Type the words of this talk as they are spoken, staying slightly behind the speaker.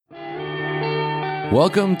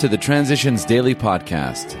Welcome to the Transitions Daily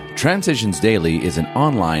podcast. Transitions Daily is an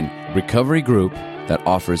online recovery group that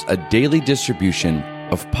offers a daily distribution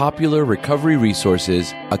of popular recovery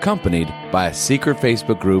resources accompanied by a secret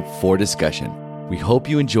Facebook group for discussion. We hope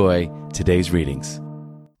you enjoy today's readings.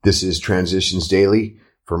 This is Transitions Daily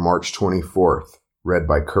for March 24th, read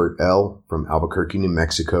by Kurt L. from Albuquerque, New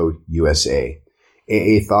Mexico, USA.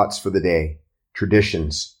 AA Thoughts for the Day.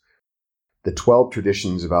 Traditions. The 12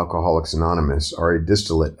 traditions of Alcoholics Anonymous are a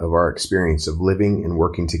distillate of our experience of living and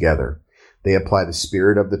working together. They apply the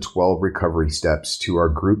spirit of the 12 recovery steps to our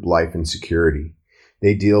group life and security.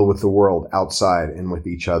 They deal with the world outside and with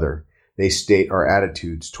each other. They state our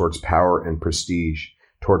attitudes towards power and prestige,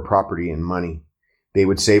 toward property and money. They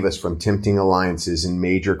would save us from tempting alliances and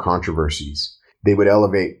major controversies. They would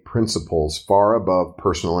elevate principles far above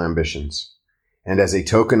personal ambitions. And as a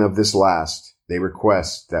token of this last, they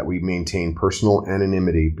request that we maintain personal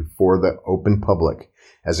anonymity before the open public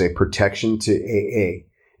as a protection to AA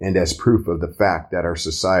and as proof of the fact that our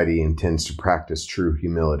society intends to practice true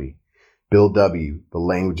humility. Bill W., The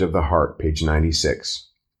Language of the Heart, page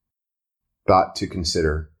 96. Thought to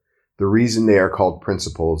consider. The reason they are called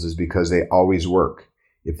principles is because they always work.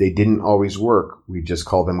 If they didn't always work, we'd just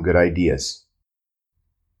call them good ideas.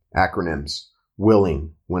 Acronyms.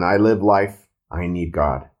 Willing. When I live life, I need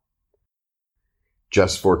God.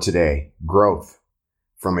 Just for today. Growth.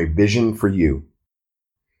 From a vision for you.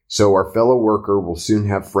 So our fellow worker will soon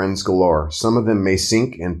have friends galore. Some of them may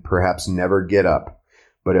sink and perhaps never get up.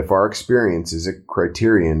 But if our experience is a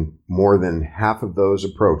criterion, more than half of those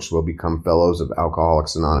approached will become fellows of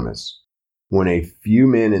Alcoholics Anonymous. When a few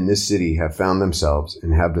men in this city have found themselves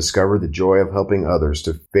and have discovered the joy of helping others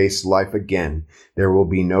to face life again, there will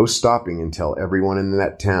be no stopping until everyone in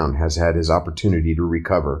that town has had his opportunity to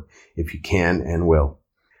recover, if he can and will.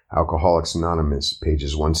 Alcoholics Anonymous,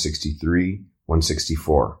 pages 163,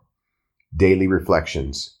 164. Daily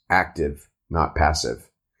reflections. Active, not passive.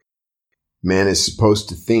 Man is supposed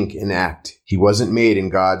to think and act. He wasn't made in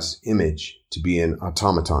God's image to be an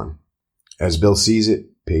automaton. As Bill sees it,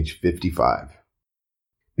 page 55.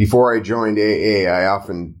 Before I joined AA, I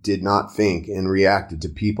often did not think and reacted to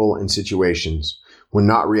people and situations. When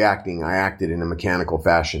not reacting, I acted in a mechanical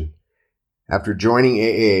fashion. After joining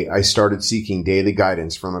AA, I started seeking daily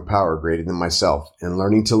guidance from a power greater than myself and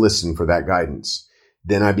learning to listen for that guidance.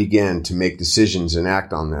 Then I began to make decisions and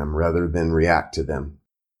act on them rather than react to them.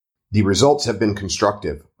 The results have been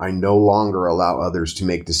constructive. I no longer allow others to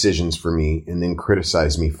make decisions for me and then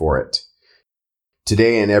criticize me for it.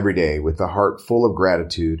 Today and every day, with a heart full of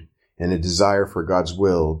gratitude and a desire for God's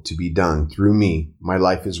will to be done through me, my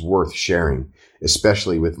life is worth sharing,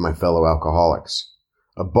 especially with my fellow alcoholics.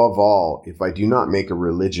 Above all, if I do not make a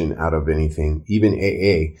religion out of anything, even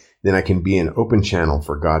AA, then I can be an open channel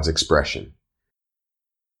for God's expression.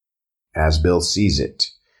 As Bill sees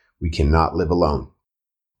it, we cannot live alone.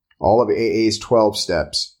 All of AA's 12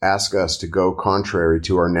 steps ask us to go contrary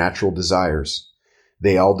to our natural desires.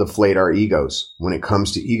 They all deflate our egos. When it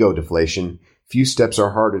comes to ego deflation, few steps are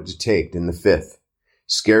harder to take than the fifth.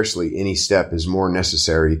 Scarcely any step is more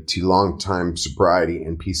necessary to long-time sobriety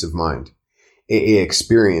and peace of mind. AA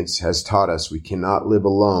experience has taught us we cannot live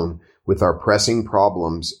alone with our pressing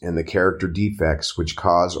problems and the character defects which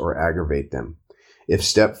cause or aggravate them. If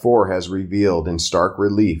step 4 has revealed in stark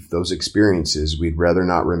relief those experiences we'd rather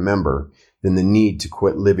not remember, then the need to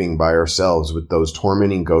quit living by ourselves with those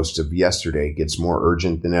tormenting ghosts of yesterday gets more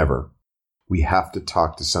urgent than ever. We have to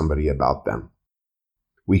talk to somebody about them.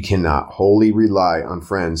 We cannot wholly rely on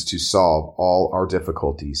friends to solve all our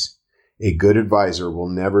difficulties. A good advisor will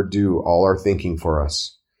never do all our thinking for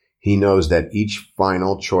us. He knows that each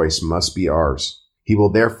final choice must be ours. He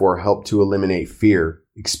will therefore help to eliminate fear,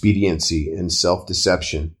 expediency, and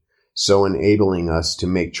self-deception, so enabling us to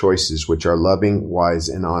make choices which are loving, wise,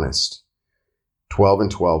 and honest. 12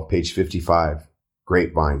 and 12, page 55.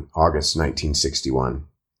 Grapevine, August 1961.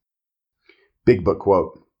 Big Book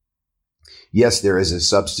quote. Yes, there is a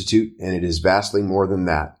substitute, and it is vastly more than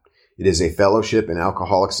that. It is a fellowship in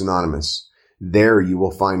Alcoholics Anonymous. There you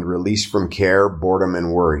will find release from care, boredom,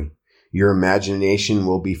 and worry. Your imagination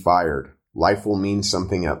will be fired. Life will mean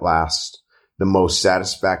something at last. The most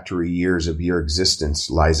satisfactory years of your existence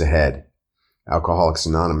lies ahead. Alcoholics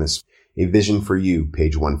Anonymous, A Vision for You,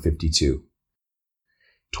 page 152.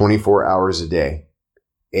 24 hours a day.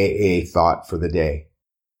 AA Thought for the Day.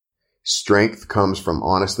 Strength comes from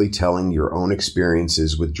honestly telling your own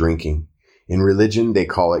experiences with drinking. In religion, they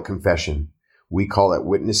call it confession. We call it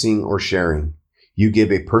witnessing or sharing. You give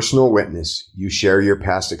a personal witness. You share your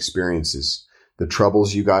past experiences, the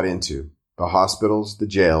troubles you got into, the hospitals, the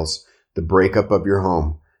jails, the breakup of your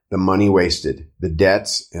home, the money wasted, the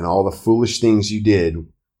debts, and all the foolish things you did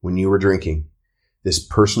when you were drinking. This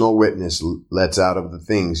personal witness lets out of the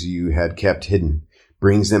things you had kept hidden,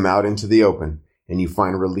 brings them out into the open, and you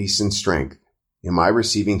find release and strength. Am I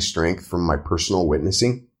receiving strength from my personal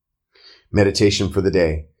witnessing? Meditation for the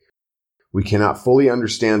day. We cannot fully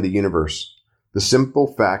understand the universe. The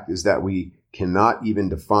simple fact is that we cannot even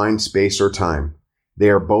define space or time. They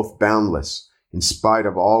are both boundless, in spite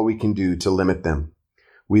of all we can do to limit them.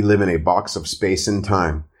 We live in a box of space and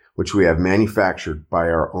time, which we have manufactured by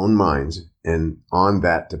our own minds, and on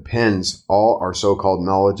that depends all our so-called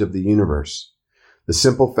knowledge of the universe. The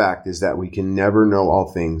simple fact is that we can never know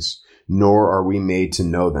all things, nor are we made to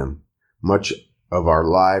know them. Much of our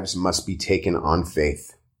lives must be taken on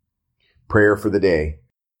faith. Prayer for the day.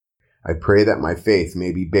 I pray that my faith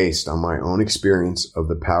may be based on my own experience of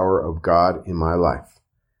the power of God in my life.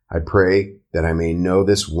 I pray that I may know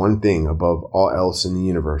this one thing above all else in the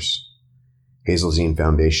universe. Hazel Zine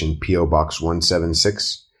Foundation, P.O. Box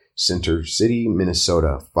 176, Center City,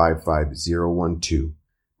 Minnesota 55012.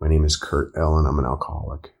 My name is Kurt L. and I'm an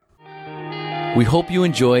alcoholic. We hope you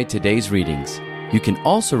enjoyed today's readings. You can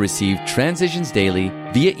also receive Transitions Daily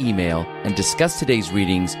via email and discuss today's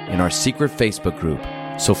readings in our secret Facebook group.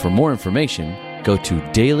 So for more information, go to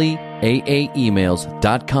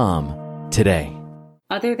dailyaaemails.com today.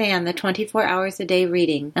 Other than the 24 hours a day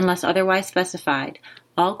reading, unless otherwise specified,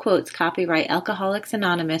 all quotes copyright Alcoholics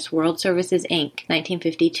Anonymous World Services, Inc.,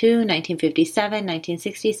 1952, 1957,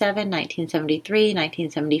 1967, 1973,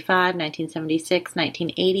 1975, 1976,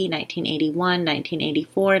 1980, 1981,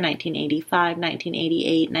 1984, 1985,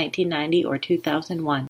 1988, 1990, or 2001.